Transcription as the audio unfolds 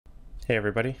Hey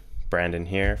everybody, Brandon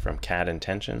here from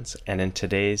cadintentions, and in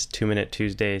today's 2-Minute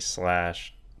Tuesday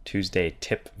 / Tuesday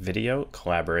tip video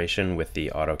collaboration with the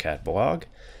AutoCAD blog,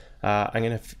 I'm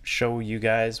going to show you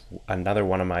guys another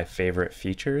one of my favorite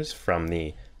features from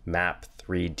the Map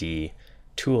 3D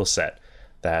toolset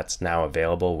that's now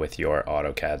available with your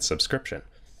AutoCAD subscription.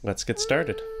 Let's get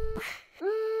started.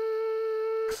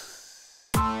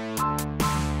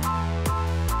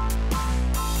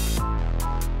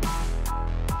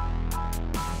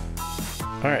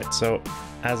 Alright, so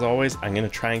as always, I'm going to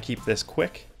try and keep this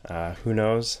quick. Who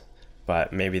knows,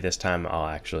 but maybe this time I'll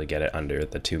actually get it under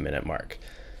the 2-minute mark.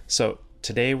 So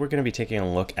today we're going to be taking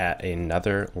a look at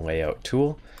another layout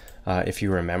tool. If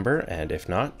you remember, and if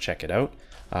not, check it out.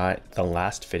 The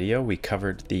last video we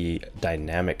covered the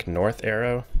dynamic north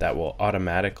arrow that will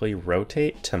automatically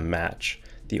rotate to match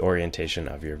the orientation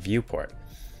of your viewport.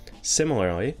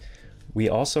 Similarly, we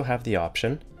also have the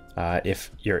option if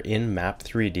you're in Map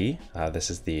 3D, this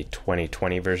is the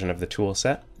 2020 version of the tool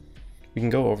set, we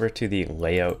can go over to the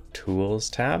Layout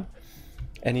Tools tab,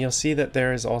 and you'll see that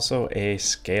there is also a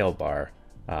SCALEBAR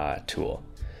tool.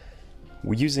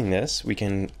 Using this, we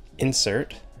can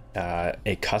insert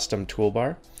a custom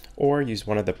toolbar or use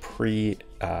one of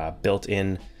the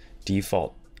built-in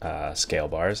default scale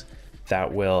bars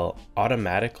that will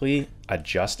automatically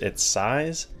adjust its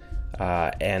size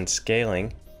and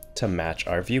scaling to match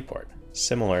our viewport,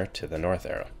 similar to the north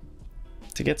arrow.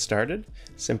 To get started,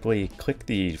 simply click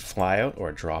the flyout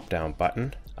or drop-down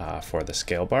button for the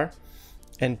scale bar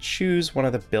and choose one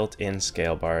of the built-in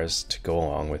scale bars to go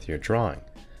along with your drawing.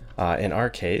 In our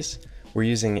case, we're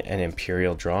using an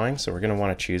imperial drawing, so we're going to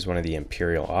want to choose one of the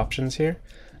imperial options here.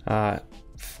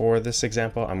 For this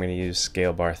example, I'm going to use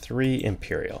scale bar 3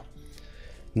 imperial.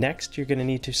 Next, you're going to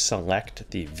need to select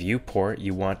the viewport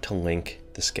you want to link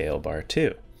the scale bar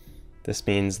to. This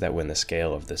means that when the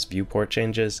scale of this viewport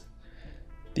changes,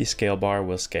 the scale bar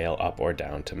will scale up or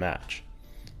down to match.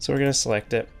 So we're going to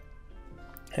select it,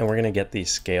 and we're going to get the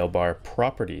scale bar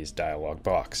properties dialog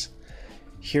box.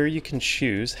 Here you can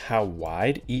choose how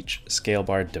wide each scale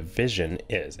bar division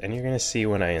is, and you're going to see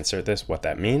when I insert this what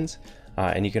that means,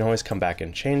 and you can always come back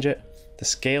and change it. The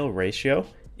scale ratio,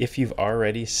 if you've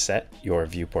already set your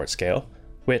viewport scale,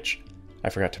 which I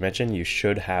forgot to mention you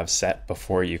should have set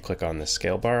before you click on the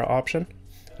scale bar option.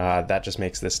 That just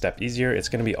makes this step easier. It's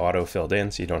going to be auto filled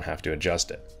in, so you don't have to adjust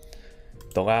it.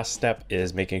 The last step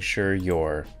is making sure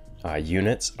your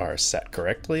units are set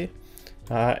correctly.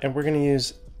 And we're going to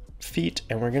use feet,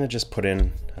 and we're going to just put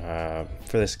in,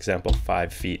 for this example,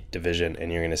 5 feet division,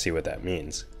 and you're going to see what that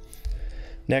means.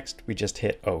 Next, we just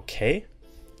hit OK,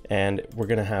 and we're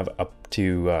going to have up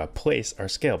to place our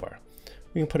scale bar.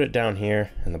 We can put it down here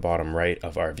in the bottom right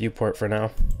of our viewport for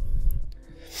now.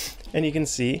 And you can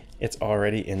see it's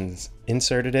already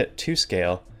inserted it to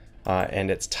scale, and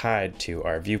it's tied to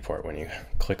our viewport when you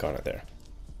click on it there.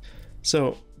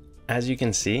 So as you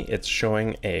can see, it's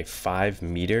showing a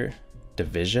 5-meter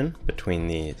division between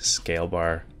the scale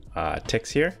bar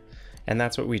ticks here, and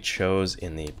that's what we chose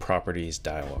in the properties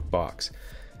dialog box.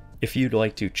 If you'd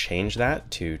like to change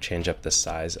that to change up the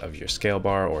size of your scale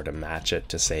bar or to match it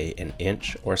to say an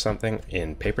inch or something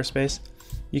in paper space,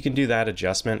 you can do that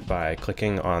adjustment by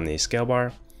clicking on the scale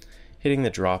bar, hitting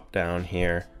the drop down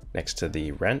here next to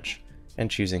the wrench, and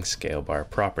choosing scale bar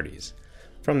properties.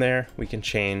 From there, we can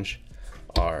change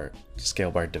our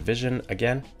scale bar division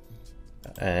again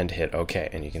and hit OK,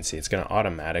 and you can see it's going to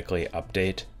automatically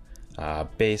update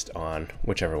based on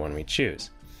whichever one we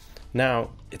choose. Now,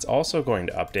 it's also going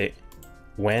to update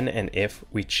when and if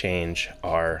we change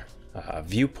our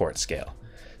viewport scale.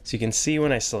 So you can see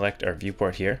when I select our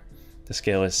viewport here, the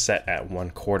scale is set at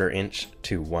 1/4 inch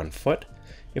to 1 foot.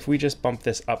 If we just bump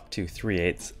this up to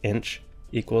 3/8 inch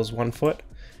equals 1 foot,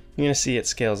 you're going to see it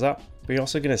scales up, but you're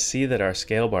also going to see that our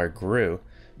scale bar grew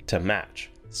to match.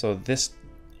 So this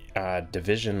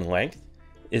division length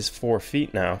is 4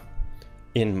 feet now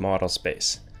in model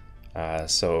space.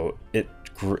 So it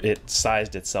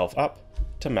sized itself up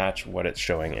to match what it's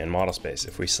showing in model space.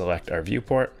 If we select our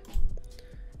viewport,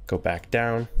 go back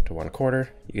down to 1/4,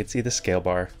 you can see the scale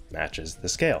bar matches the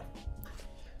scale.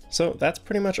 So that's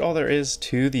pretty much all there is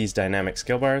to these dynamic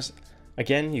scale bars.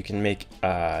 Again, you can make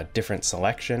a different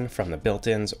selection from the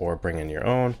built-ins or bring in your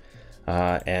own.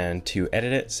 And to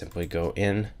edit it, simply go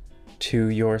in to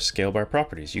your scale bar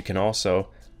properties. You can also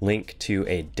link to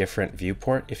a different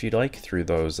viewport if you'd like through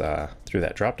those through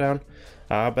that drop down.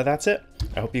 But that's it.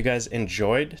 I hope you guys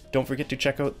enjoyed. Don't forget to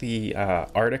check out the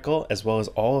article as well as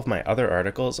all of my other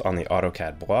articles on the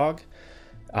AutoCAD blog,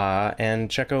 and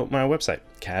check out my website,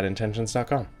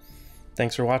 cadintentions.com.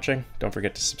 Thanks for watching. Don't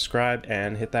forget to subscribe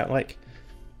and hit that like.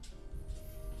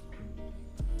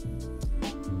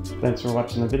 Thanks for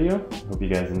watching the video. Hope you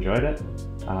guys enjoyed it.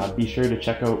 Be sure to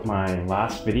check out my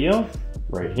last video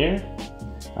right here.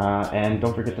 And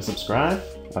don't forget to subscribe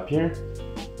up here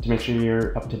to make sure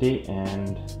you're up to date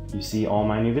and you see all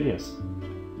my new videos.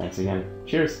 Thanks again.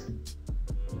 Cheers.